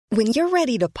When you're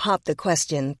ready to pop the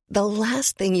question, the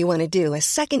last thing you want to do is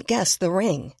second-guess the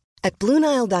ring. At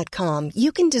BlueNile.com,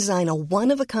 you can design a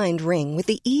one-of-a-kind ring with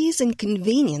the ease and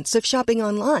convenience of shopping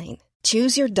online.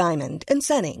 Choose your diamond and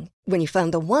setting. When you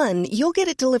find the one, you'll get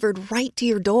it delivered right to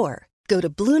your door. Go to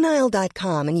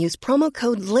BlueNile.com and use promo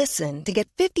code LISTEN to get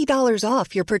 $50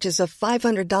 off your purchase of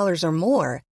 $500 or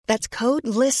more. That's code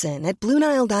LISTEN at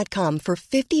BlueNile.com for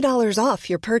 $50 off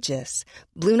your purchase.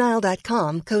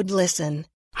 BlueNile.com, code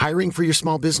LISTEN. Hiring for your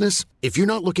small business? If you're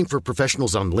not looking for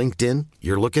professionals on LinkedIn,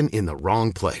 you're looking in the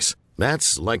wrong place.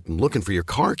 That's like looking for your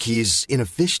car keys in a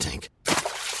fish tank.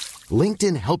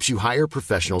 LinkedIn helps you hire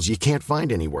professionals you can't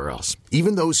find anywhere else,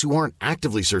 even those who aren't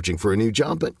actively searching for a new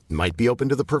job but might be open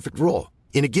to the perfect role.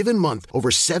 In a given month, over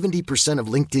 70% of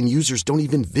LinkedIn users don't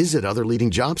even visit other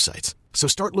leading job sites. So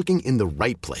start looking in the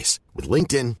right place. With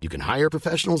LinkedIn, you can hire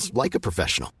professionals like a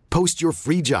professional. Post your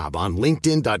free job on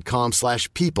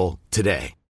linkedin.com/people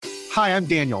today. Hi, I'm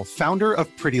Daniel, founder of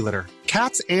Pretty Litter.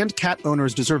 Cats and cat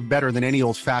owners deserve better than any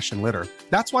old-fashioned litter.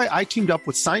 That's why I teamed up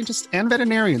with scientists and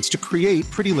veterinarians to create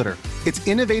Pretty Litter. Its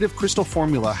innovative crystal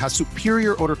formula has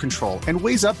superior odor control and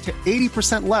weighs up to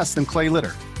 80% less than clay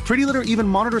litter. Pretty Litter even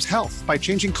monitors health by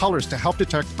changing colors to help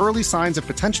detect early signs of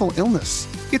potential illness.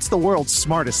 It's the world's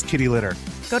smartest kitty litter.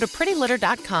 Go to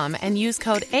prettylitter.com and use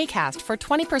code ACAST for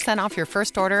 20% off your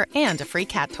first order and a free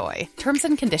cat toy. Terms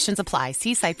and conditions apply.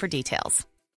 See site for details.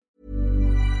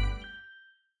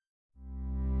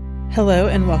 Hello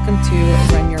and welcome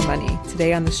to Run Your Money.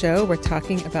 Today on the show, we're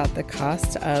talking about the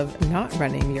cost of not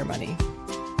running your money.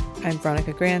 I'm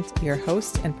Veronica Grant, your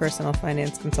host and personal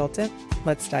finance consultant.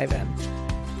 Let's dive in.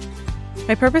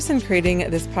 My purpose in creating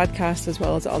this podcast, as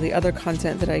well as all the other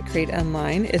content that I create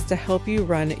online, is to help you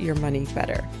run your money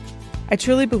better. I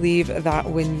truly believe that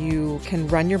when you can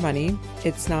run your money,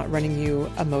 it's not running you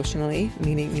emotionally,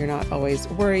 meaning you're not always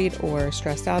worried or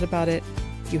stressed out about it.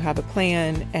 You have a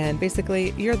plan, and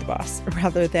basically you're the boss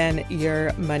rather than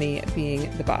your money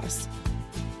being the boss.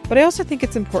 But I also think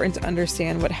it's important to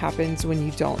understand what happens when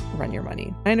you don't run your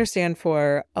money. I understand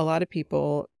for a lot of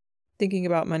people, thinking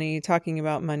about money, talking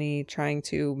about money, trying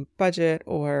to budget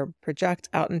or project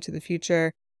out into the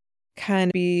future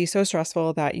can be so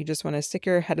stressful that you just want to stick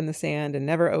your head in the sand and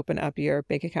never open up your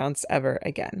bank accounts ever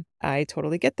again. I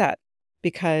totally get that.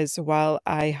 Because while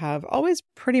I have always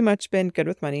pretty much been good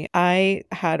with money, I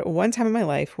had one time in my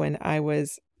life when I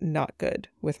was not good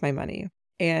with my money,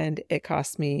 and it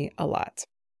cost me a lot.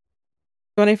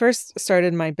 When I first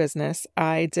started my business,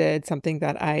 I did something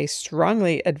that I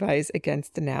strongly advise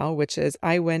against now, which is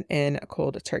I went in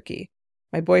cold turkey.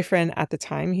 My boyfriend at the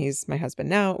time, he's my husband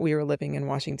now, we were living in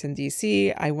Washington,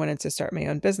 D.C. I wanted to start my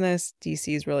own business.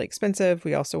 D.C. is really expensive.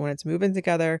 We also wanted to move in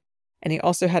together. And he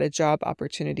also had a job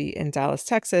opportunity in Dallas,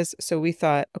 Texas. So we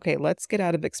thought, okay, let's get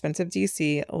out of expensive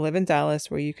DC, live in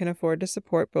Dallas where you can afford to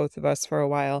support both of us for a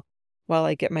while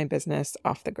I get my business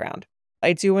off the ground.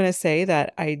 I do want to say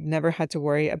that I never had to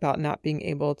worry about not being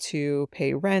able to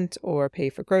pay rent or pay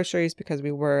for groceries because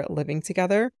we were living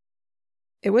together.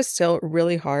 It was still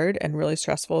really hard and really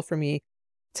stressful for me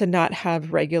to not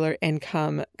have regular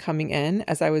income coming in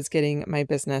as I was getting my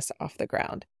business off the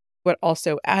ground. What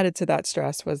also added to that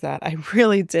stress was that I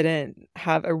really didn't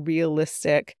have a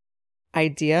realistic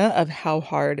idea of how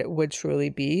hard it would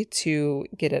truly be to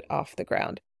get it off the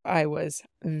ground. I was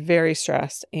very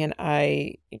stressed and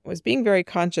I was being very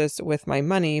conscious with my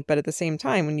money, but at the same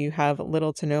time, when you have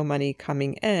little to no money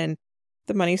coming in,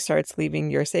 the money starts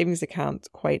leaving your savings account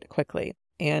quite quickly.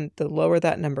 And the lower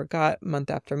that number got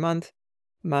month after month,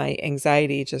 my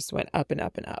anxiety just went up and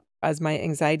up and up. As my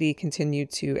anxiety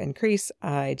continued to increase,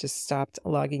 I just stopped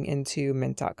logging into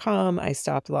Mint.com. I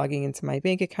stopped logging into my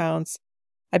bank accounts.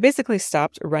 I basically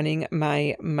stopped running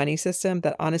my money system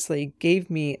that honestly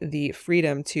gave me the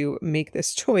freedom to make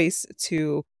this choice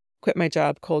to quit my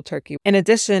job cold turkey. In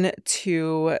addition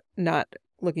to not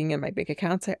looking at my bank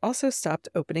accounts, I also stopped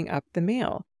opening up the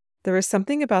mail. There was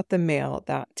something about the mail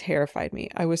that terrified me.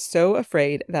 I was so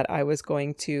afraid that I was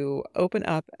going to open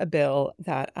up a bill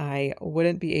that I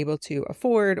wouldn't be able to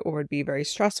afford or would be very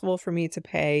stressful for me to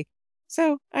pay.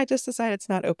 So I just decided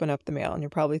to not open up the mail. And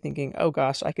you're probably thinking, oh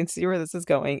gosh, I can see where this is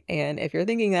going. And if you're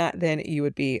thinking that, then you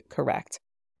would be correct.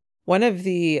 One of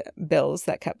the bills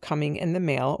that kept coming in the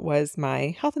mail was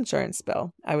my health insurance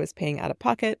bill. I was paying out of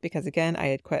pocket because, again, I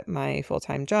had quit my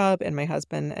full-time job and my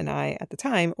husband and I at the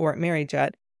time weren't married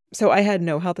yet. So I had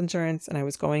no health insurance and I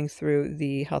was going through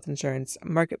the health insurance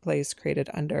marketplace created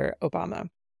under Obama.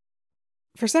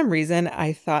 For some reason,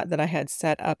 I thought that I had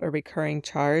set up a recurring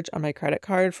charge on my credit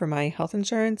card for my health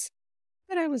insurance,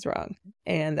 but I was wrong.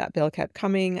 And that bill kept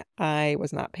coming. I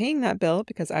was not paying that bill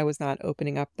because I was not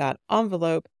opening up that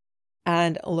envelope.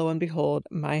 And lo and behold,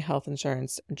 my health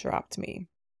insurance dropped me.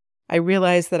 I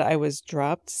realized that I was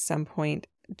dropped some point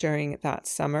during that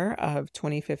summer of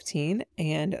 2015,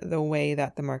 and the way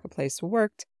that the marketplace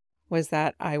worked was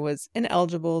that I was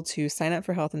ineligible to sign up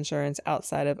for health insurance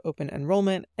outside of open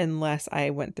enrollment unless I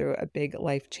went through a big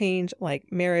life change like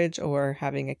marriage or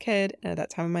having a kid. And at that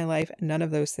time of my life, none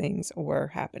of those things were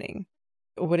happening.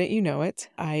 Wouldn't you know it,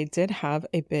 I did have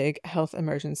a big health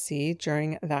emergency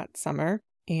during that summer,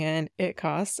 and it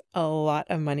costs a lot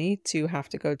of money to have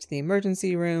to go to the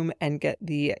emergency room and get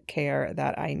the care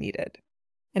that I needed.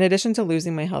 In addition to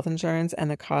losing my health insurance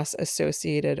and the costs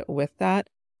associated with that,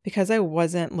 because I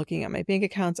wasn't looking at my bank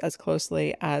accounts as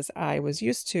closely as I was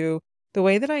used to, the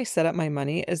way that I set up my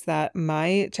money is that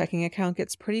my checking account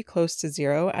gets pretty close to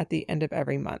zero at the end of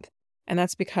every month. And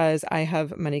that's because I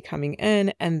have money coming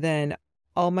in, and then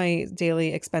all my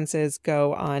daily expenses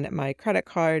go on my credit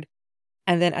card.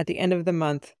 And then at the end of the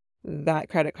month, that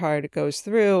credit card goes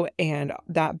through and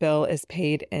that bill is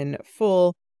paid in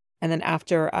full. And then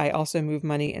after I also move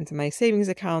money into my savings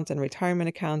account and retirement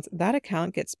accounts, that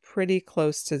account gets pretty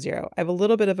close to zero. I have a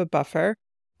little bit of a buffer,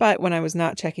 but when I was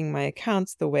not checking my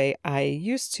accounts the way I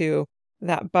used to,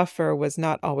 that buffer was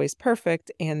not always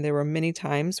perfect. And there were many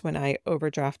times when I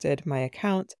overdrafted my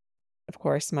account. Of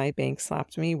course, my bank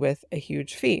slapped me with a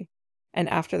huge fee. And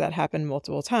after that happened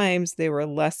multiple times, they were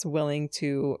less willing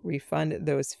to refund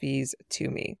those fees to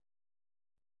me.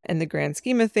 In the grand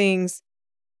scheme of things,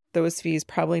 those fees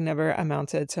probably never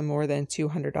amounted to more than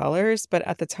 $200, but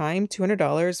at the time,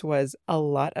 $200 was a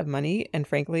lot of money, and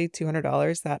frankly,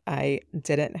 $200 that I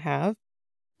didn't have.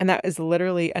 And that is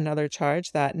literally another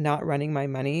charge that not running my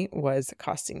money was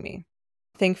costing me.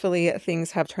 Thankfully,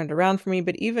 things have turned around for me,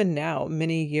 but even now,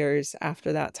 many years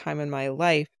after that time in my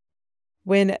life,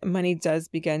 when money does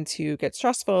begin to get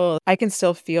stressful, I can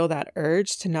still feel that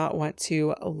urge to not want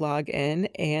to log in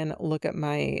and look at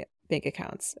my bank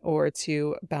accounts or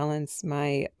to balance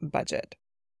my budget.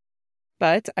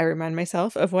 But I remind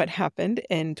myself of what happened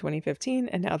in 2015,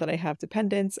 and now that I have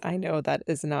dependents, I know that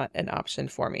is not an option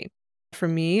for me. For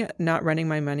me, not running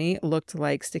my money looked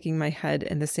like sticking my head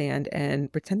in the sand and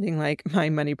pretending like my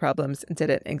money problems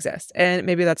didn't exist. And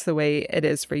maybe that's the way it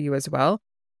is for you as well.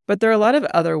 But there are a lot of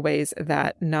other ways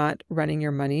that not running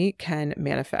your money can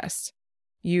manifest.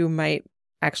 You might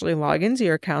actually log into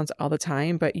your accounts all the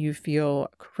time, but you feel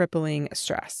crippling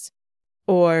stress.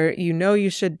 Or you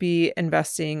should be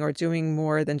investing or doing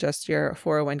more than just your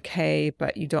 401k,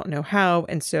 but you don't know how,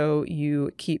 and so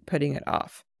you keep putting it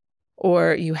off.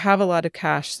 Or you have a lot of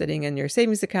cash sitting in your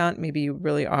savings account. Maybe you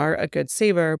really are a good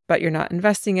saver, but you're not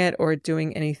investing it or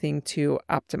doing anything to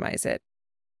optimize it.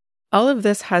 All of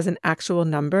this has an actual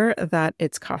number that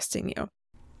it's costing you.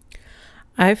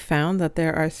 I've found that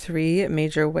there are 3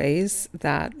 major ways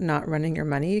that not running your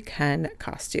money can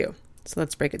cost you. So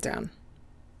let's break it down.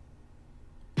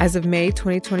 As of May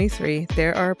 2023,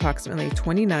 there are approximately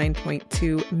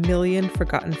 29.2 million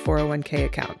forgotten 401k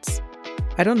accounts.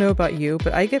 I don't know about you,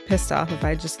 but I get pissed off if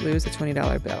I just lose a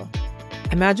 $20 bill.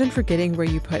 Imagine forgetting where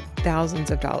you put thousands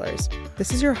of dollars.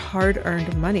 This is your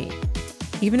hard-earned money.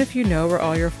 Even if you know where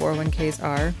all your 401ks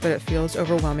are, but it feels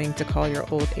overwhelming to call your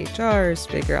old HRs,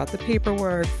 figure out the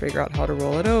paperwork, figure out how to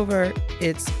roll it over,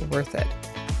 it's worth it.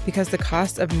 Because the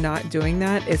cost of not doing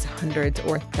that is hundreds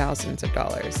or thousands of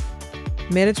dollars.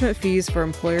 Management fees for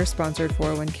employer-sponsored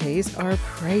 401ks are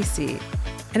pricey,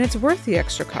 and it's worth the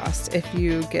extra cost if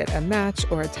you get a match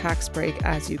or a tax break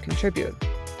as you contribute.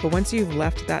 But once you've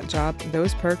left that job,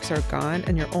 those perks are gone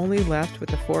and you're only left with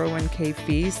the 401k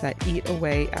fees that eat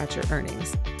away at your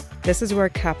earnings. This is where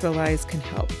Capitalize can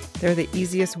help. They're the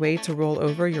easiest way to roll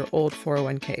over your old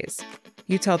 401ks.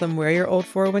 You tell them where your old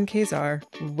 401ks are,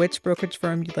 which brokerage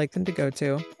firm you'd like them to go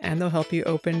to, and they'll help you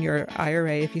open your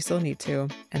IRA if you still need to,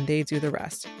 and they do the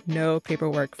rest. No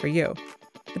paperwork for you.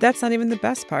 But that's not even the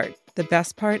best part. The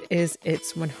best part is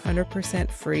it's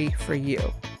 100% free for you.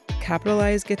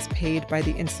 Capitalize gets paid by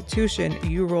the institution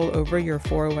you roll over your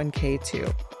 401k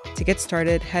to. To get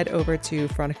started, head over to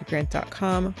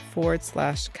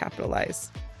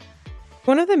veronicagrant.com/capitalize.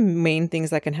 One of the main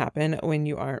things that can happen when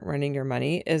you aren't running your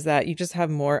money is that you just have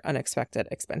more unexpected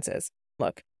expenses.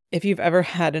 Look, if you've ever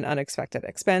had an unexpected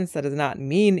expense, that does not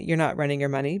mean you're not running your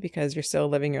money because you're still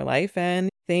living your life and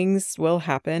things will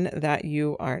happen that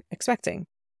you aren't expecting.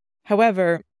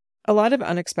 However, a lot of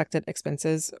unexpected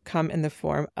expenses come in the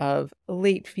form of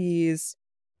late fees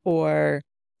or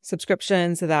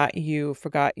subscriptions that you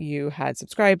forgot you had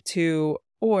subscribed to,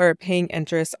 or paying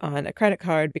interest on a credit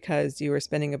card because you were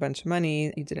spending a bunch of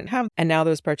money you didn't have, and now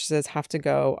those purchases have to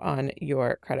go on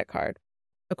your credit card.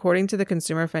 According to the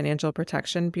Consumer Financial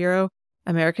Protection Bureau,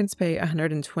 Americans pay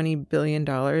 $120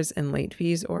 billion in late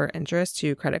fees or interest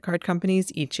to credit card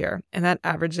companies each year, and that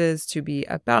averages to be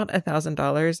about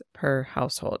 $1,000 per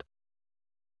household.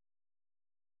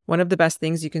 One of the best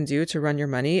things you can do to run your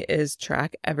money is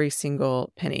track every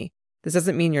single penny. This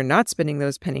doesn't mean you're not spending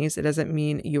those pennies. It doesn't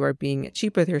mean you are being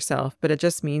cheap with yourself, but it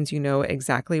just means you know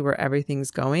exactly where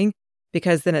everything's going.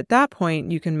 Because then at that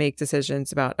point, you can make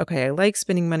decisions about, okay, I like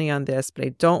spending money on this, but I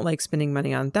don't like spending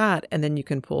money on that. And then you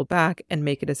can pull back and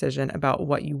make a decision about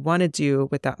what you want to do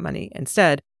with that money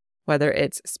instead, whether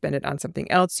it's spend it on something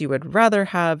else you would rather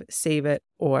have, save it,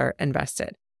 or invest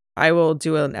it. I will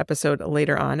do an episode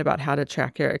later on about how to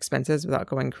track your expenses without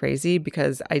going crazy,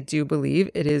 because I do believe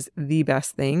it is the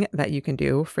best thing that you can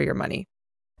do for your money.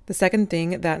 The second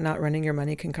thing that not running your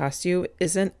money can cost you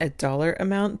isn't a dollar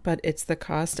amount, but it's the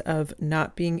cost of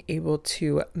not being able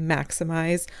to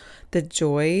maximize the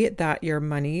joy that your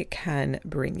money can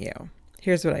bring you.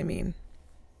 Here's what I mean.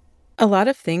 A lot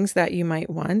of things that you might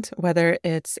want, whether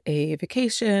it's a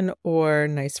vacation or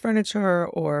nice furniture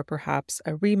or perhaps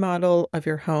a remodel of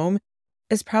your home,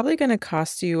 is probably going to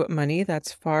cost you money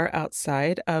that's far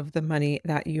outside of the money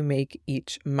that you make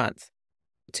each month.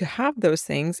 To have those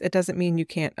things, it doesn't mean you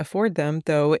can't afford them,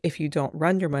 though if you don't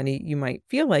run your money, you might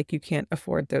feel like you can't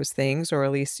afford those things, or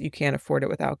at least you can't afford it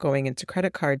without going into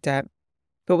credit card debt.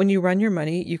 But when you run your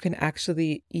money, you can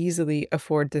actually easily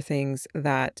afford the things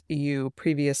that you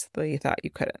previously thought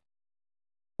you couldn't.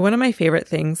 One of my favorite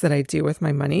things that I do with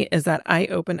my money is that I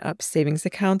open up savings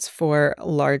accounts for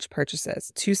large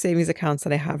purchases. 2 savings accounts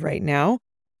that I have right now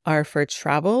are for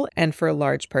travel and for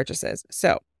large purchases.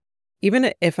 So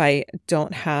even if I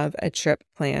don't have a trip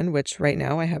plan, which right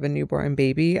now I have a newborn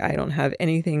baby, I don't have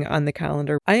anything on the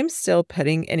calendar, I am still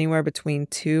putting anywhere between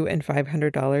 $200 and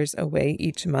 $500 away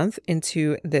each month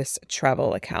into this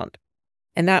travel account.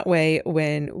 And that way,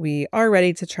 when we are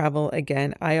ready to travel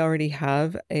again, I already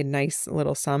have a nice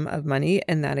little sum of money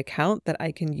in that account that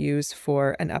I can use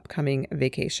for an upcoming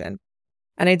vacation.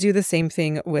 And I do the same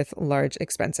thing with large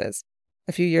expenses.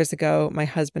 A few years ago, my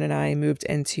husband and I moved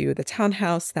into the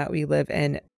townhouse that we live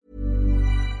in.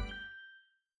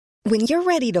 When you're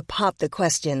ready to pop the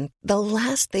question, the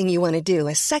last thing you want to do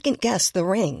is second-guess the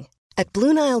ring. At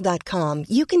BlueNile.com,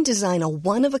 you can design a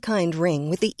one-of-a-kind ring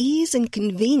with the ease and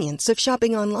convenience of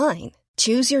shopping online.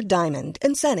 Choose your diamond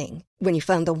and setting. When you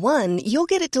find the one, you'll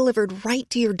get it delivered right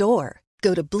to your door.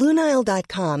 Go to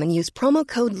BlueNile.com and use promo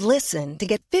code LISTEN to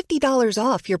get $50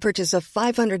 off your purchase of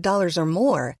 $500 or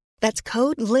more. That's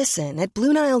code LISTEN at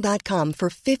BlueNile.com for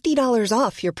 $50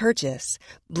 off your purchase.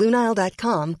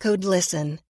 BlueNile.com, code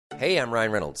LISTEN. Hey, I'm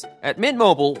Ryan Reynolds. At Mint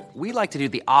Mobile, we like to do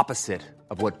the opposite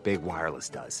of what Big Wireless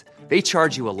does. They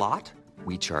charge you a lot,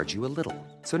 we charge you a little.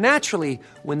 So naturally,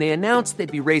 when they announced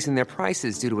they'd be raising their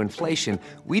prices due to inflation,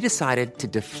 we decided to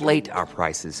deflate our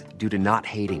prices due to not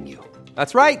hating you.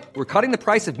 That's right. We're cutting the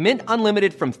price of Mint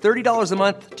Unlimited from $30 a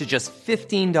month to just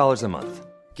 $15 a month.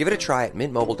 Give it a try at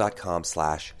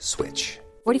mintmobile.com/switch.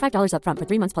 $45 up front for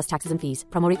 3 months plus taxes and fees.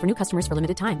 Promo rate for new customers for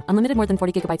limited time. Unlimited more than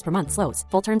 40 gigabytes per month. Slows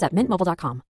full terms at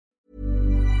mintmobile.com.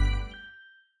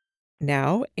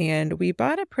 Now, and we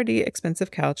bought a pretty expensive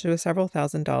couch. It was several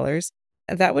 $1,000s.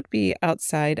 That would be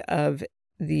outside of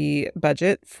the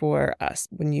budget for us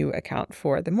when you account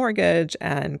for the mortgage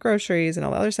and groceries and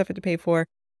all the other stuff we have to pay for.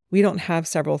 We don't have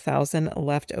several thousand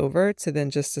left over to then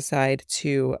just decide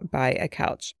to buy a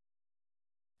couch.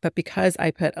 But because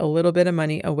I put a little bit of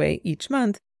money away each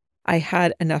month, I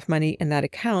had enough money in that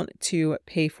account to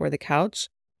pay for the couch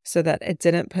so that it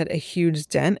didn't put a huge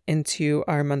dent into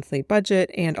our monthly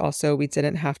budget. And also we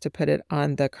didn't have to put it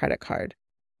on the credit card.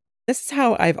 This is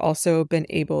how I've also been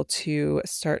able to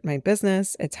start my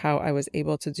business. It's how I was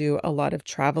able to do a lot of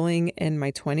traveling in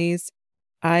my 20s.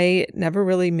 I never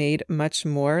really made much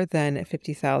more than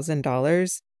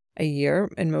 $50,000 a year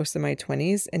in most of my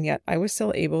 20s, and yet I was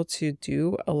still able to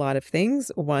do a lot of things.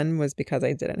 One was because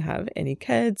I didn't have any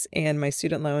kids and my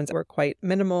student loans were quite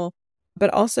minimal, but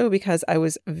also because I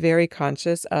was very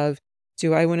conscious of,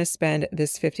 do I want to spend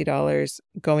this $50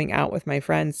 going out with my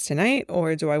friends tonight,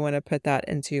 or do I want to put that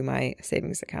into my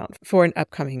savings account for an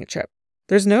upcoming trip?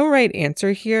 There's no right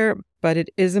answer here, but it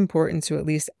is important to at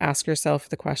least ask yourself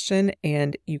the question,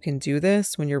 and you can do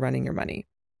this when you're running your money.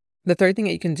 The third thing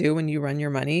that you can do when you run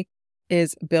your money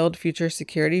is build future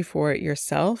security for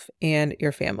yourself and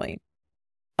your family.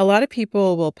 A lot of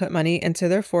people will put money into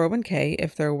their 401k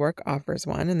if their work offers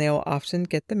one, and they will often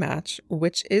get the match,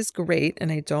 which is great,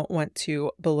 and I don't want to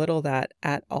belittle that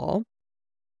at all.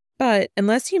 But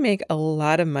unless you make a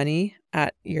lot of money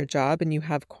at your job and you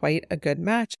have quite a good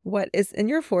match, what is in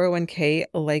your 401k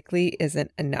likely isn't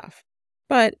enough.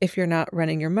 But if you're not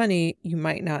running your money, you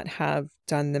might not have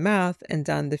done the math and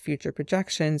done the future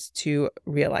projections to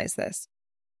realize this.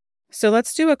 So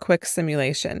let's do a quick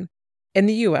simulation. In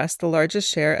the US, the largest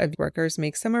share of workers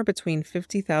make somewhere between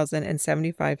 $50,000 and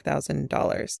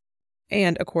 $75,000.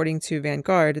 And according to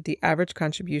Vanguard, the average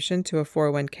contribution to a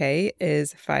 401k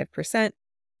is 5%,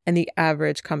 and the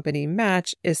average company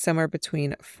match is somewhere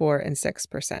between 4 and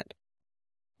 6%.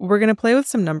 We're going to play with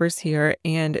some numbers here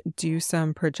and do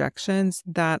some projections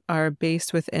that are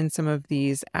based within some of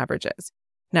these averages.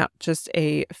 Now, just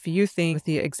a few things with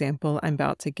the example I'm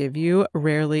about to give you.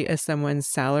 Rarely is someone's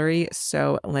salary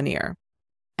so linear.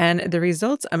 And the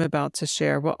results I'm about to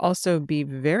share will also be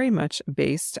very much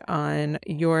based on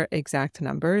your exact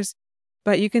numbers,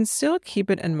 but you can still keep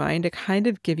it in mind to kind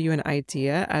of give you an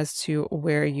idea as to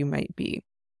where you might be.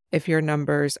 If your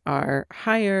numbers are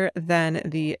higher than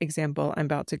the example I'm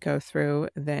about to go through,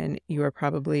 then you are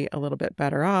probably a little bit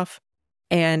better off.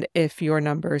 And if your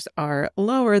numbers are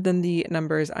lower than the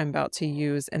numbers I'm about to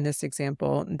use in this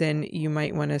example, then you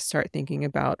might want to start thinking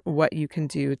about what you can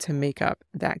do to make up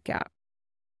that gap.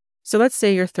 So let's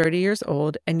say you're 30 years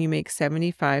old and you make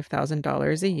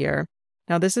 $75,000 a year.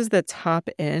 Now, this is the top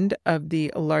end of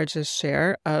the largest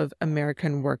share of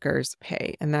American workers'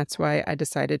 pay, and that's why I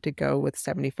decided to go with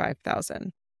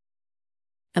 $75,000.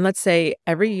 And let's say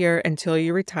every year until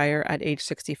you retire at age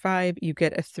 65, you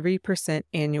get a 3%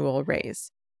 annual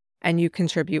raise, and you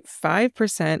contribute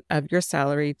 5% of your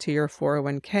salary to your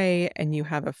 401k, and you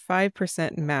have a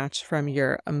 5% match from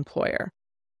your employer.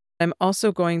 I'm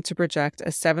also going to project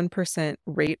a 7%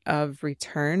 rate of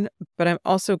return, but I'm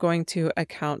also going to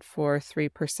account for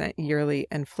 3% yearly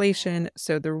inflation.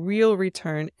 So the real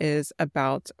return is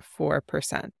about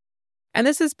 4%. And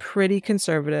this is pretty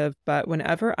conservative, but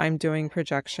whenever I'm doing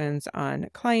projections on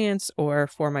clients or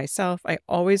for myself, I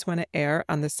always want to err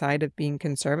on the side of being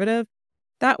conservative.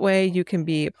 That way you can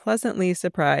be pleasantly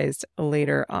surprised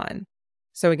later on.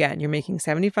 So again, you're making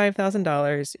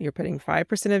 $75,000, you're putting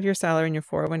 5% of your salary in your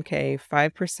 401k,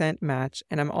 5% match,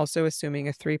 and I'm also assuming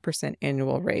a 3%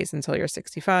 annual raise until you're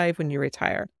 65 when you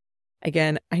retire.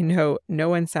 Again, I know no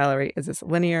one's salary is this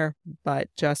linear, but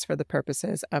just for the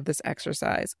purposes of this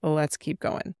exercise, let's keep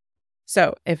going.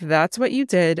 So if that's what you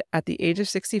did at the age of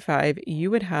 65, you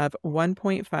would have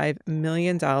 $1.5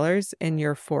 million in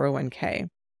your 401k.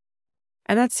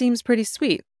 And that seems pretty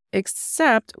sweet.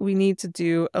 Except we need to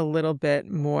do a little bit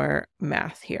more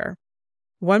math here.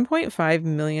 $1.5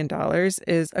 million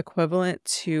is equivalent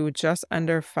to just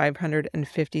under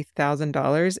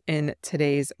 $550,000 in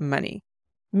today's money.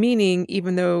 Meaning,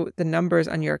 even though the numbers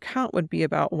on your account would be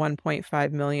about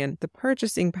 $1.5 million, the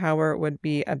purchasing power would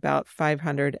be about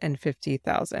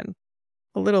 $550,000.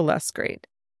 A little less great.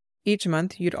 Each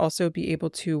month, you'd also be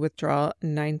able to withdraw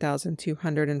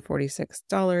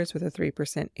 $9,246 with a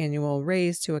 3% annual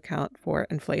raise to account for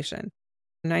inflation.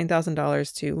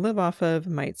 $9,000 to live off of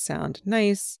might sound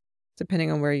nice,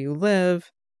 depending on where you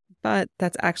live, but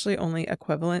that's actually only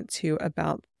equivalent to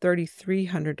about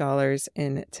 $3,300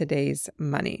 in today's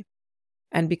money.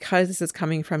 And because this is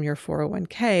coming from your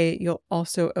 401k, you'll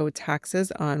also owe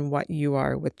taxes on what you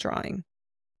are withdrawing.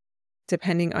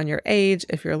 Depending on your age,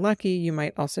 if you're lucky, you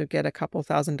might also get a couple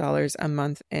 $1,000s a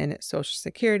month in Social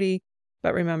Security.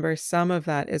 But remember, some of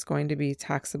that is going to be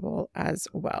taxable as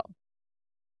well.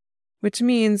 Which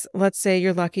means, let's say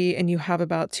you're lucky and you have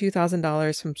about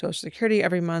 $2,000 from Social Security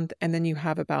every month, and then you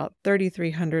have about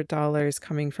 $3,300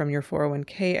 coming from your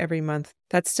 401k every month.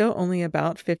 That's still only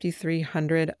about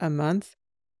 $5,300 a month.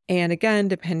 And again,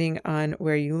 depending on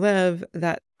where you live,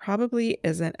 that probably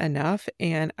isn't enough,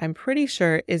 and I'm pretty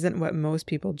sure isn't what most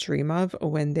people dream of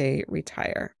when they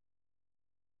retire.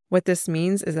 What this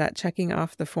means is that checking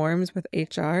off the forms with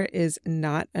HR is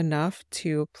not enough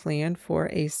to plan for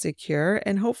a secure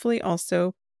and hopefully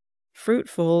also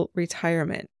fruitful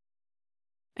retirement.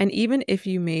 And even if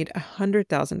you made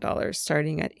 $100,000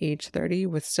 starting at age 30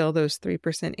 with still those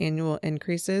 3% annual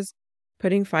increases,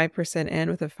 putting 5% in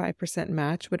with a 5%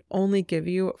 match would only give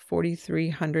you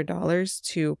 $4,300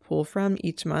 to pull from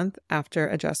each month after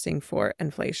adjusting for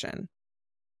inflation.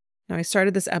 Now, I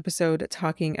started this episode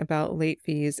talking about late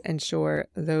fees, and sure,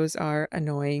 those are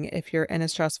annoying. If you're in a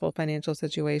stressful financial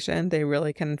situation, they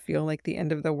really can feel like the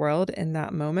end of the world in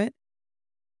that moment.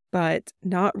 But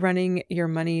not running your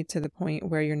money to the point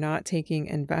where you're not taking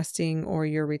investing or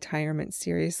your retirement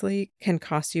seriously can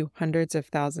cost you hundreds of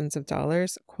thousands of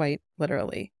dollars, quite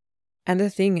literally. And the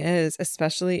thing is,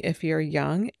 especially if you're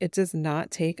young, it does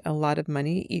not take a lot of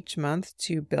money each month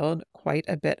to build quite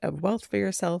a bit of wealth for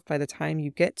yourself by the time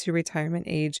you get to retirement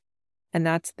age. And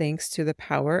that's thanks to the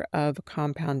power of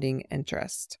compounding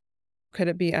interest. Could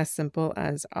it be as simple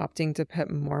as opting to put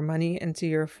more money into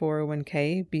your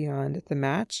 401k beyond the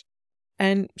match?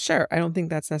 And sure, I don't think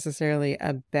that's necessarily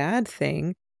a bad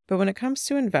thing, but when it comes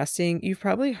to investing, you've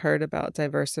probably heard about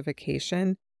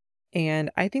diversification. And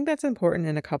I think that's important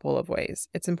in a couple of ways.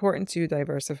 It's important to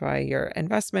diversify your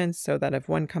investments so that if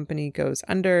one company goes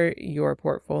under, your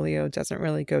portfolio doesn't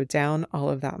really go down all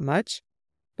of that much.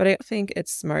 But I think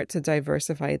it's smart to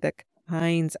diversify the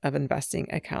kinds of investing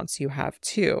accounts you have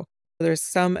too. There's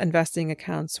some investing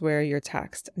accounts where you're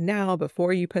taxed now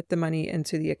before you put the money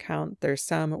into the account. There's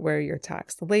some where you're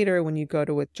taxed later when you go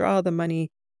to withdraw the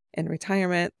money in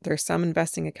retirement. There's some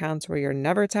investing accounts where you're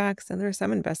never taxed, and there's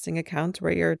some investing accounts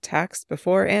where you're taxed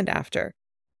before and after.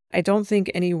 I don't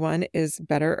think any one is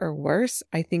better or worse.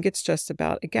 I think it's just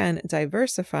about, again,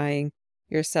 diversifying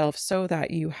yourself so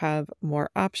that you have more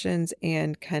options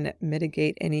and can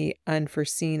mitigate any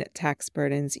unforeseen tax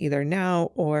burdens either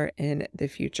now or in the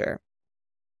future.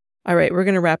 All right, we're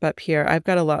going to wrap up here. I've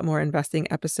got a lot more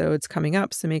investing episodes coming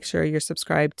up, so make sure you're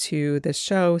subscribed to this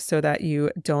show so that you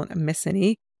don't miss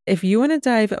any. If you want to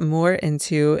dive more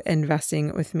into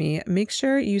investing with me, make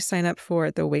sure you sign up for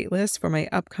the waitlist for my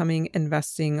upcoming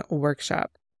investing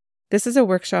workshop. This is a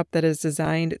workshop that is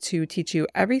designed to teach you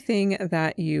everything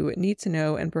that you need to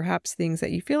know and perhaps things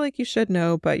that you feel like you should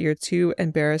know, but you're too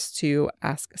embarrassed to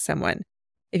ask someone.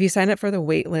 If you sign up for the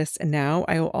waitlist now,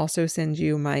 I will also send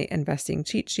you my investing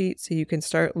cheat sheet so you can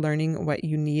start learning what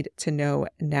you need to know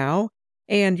now.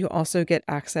 And you'll also get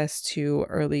access to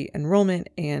early enrollment,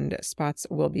 and spots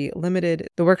will be limited.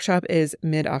 The workshop is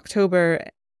mid-October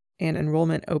and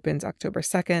enrollment opens October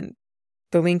 2nd.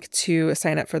 The link to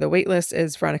sign up for the waitlist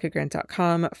is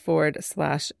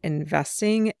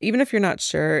veronicagrant.com/investing. Even if you're not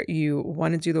sure you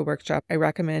want to do the workshop, I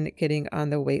recommend getting on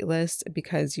the waitlist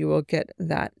because you will get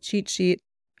that cheat sheet.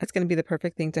 It's going to be the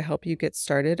perfect thing to help you get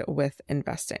started with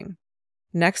investing.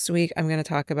 Next week, I'm going to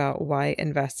talk about why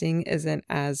investing isn't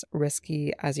as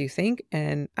risky as you think.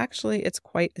 And actually, it's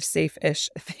quite a safe-ish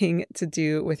thing to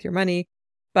do with your money.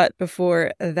 But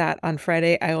before that, on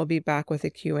Friday, I will be back with a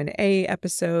Q&A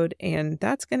episode, and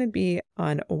that's going to be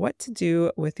on what to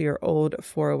do with your old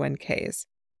 401ks.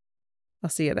 I'll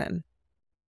see you then.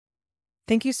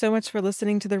 Thank you so much for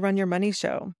listening to the Run Your Money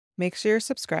Show. Make sure you're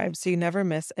subscribed so you never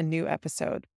miss a new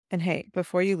episode. And hey,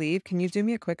 before you leave, can you do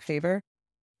me a quick favor?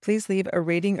 Please leave a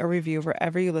rating or review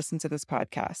wherever you listen to this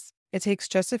podcast. It takes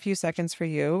just a few seconds for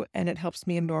you, and it helps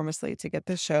me enormously to get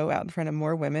this show out in front of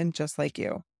more women just like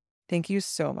you. Thank you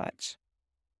so much.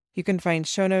 You can find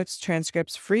show notes,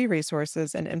 transcripts, free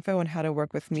resources, and info on how to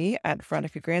work with me at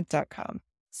veronicagrant.com.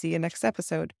 See you next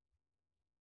episode.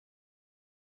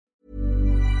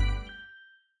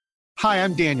 Hi,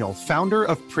 I'm Daniel, founder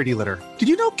of Pretty Litter. Did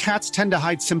you know cats tend to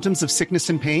hide symptoms of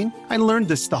sickness and pain? I learned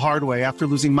this the hard way after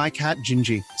losing my cat,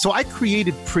 Gingy. So I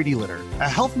created Pretty Litter, a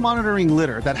health monitoring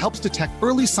litter that helps detect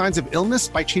early signs of illness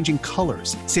by changing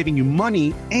colors, saving you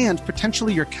money and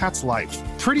potentially your cat's life.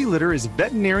 Pretty Litter is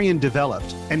veterinarian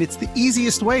developed, and it's the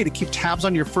easiest way to keep tabs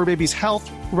on your fur baby's health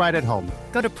right at home.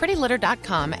 Go to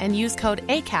prettylitter.com and use code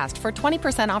ACAST for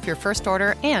 20% off your first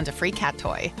order and a free cat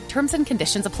toy. Terms and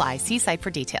conditions apply. See site for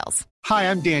details.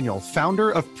 Hi, I'm Daniel, founder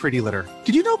of Pretty Litter.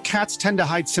 Did you know cats tend to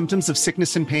hide symptoms of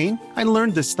sickness and pain? I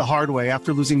learned this the hard way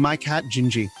after losing my cat,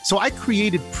 Gingy. So I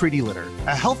created Pretty Litter,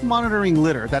 a health monitoring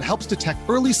litter that helps detect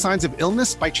early signs of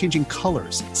illness by changing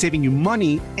colors, saving you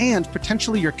money and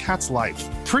potentially your cat's life.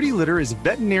 Pretty Litter is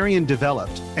veterinarian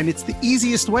developed, and it's the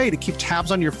easiest way to keep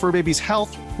tabs on your fur baby's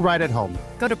health right at home.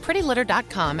 Go to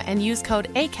prettylitter.com and use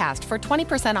code ACAST for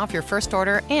 20% off your first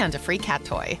order and a free cat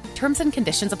toy. Terms and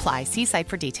conditions apply. See site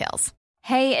for details.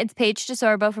 Hey, it's Paige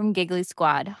DeSorbo from Giggly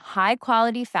Squad. High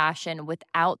quality fashion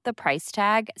without the price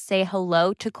tag. Say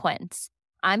hello to Quince.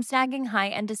 I'm snagging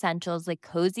high-end essentials like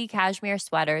cozy cashmere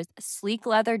sweaters, sleek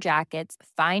leather jackets,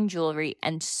 fine jewelry,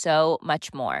 and so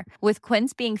much more. With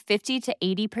Quince being 50 to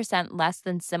 80% less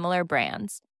than similar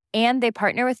brands. And they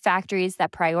partner with factories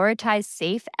that prioritize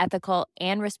safe, ethical,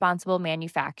 and responsible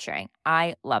manufacturing.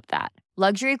 I love that.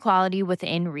 Luxury quality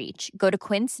within reach. Go to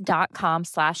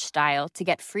quince.com/style to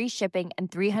get free shipping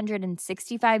and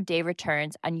 365-day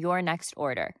returns on your next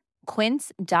order.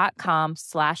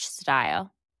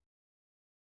 Quince.com/style.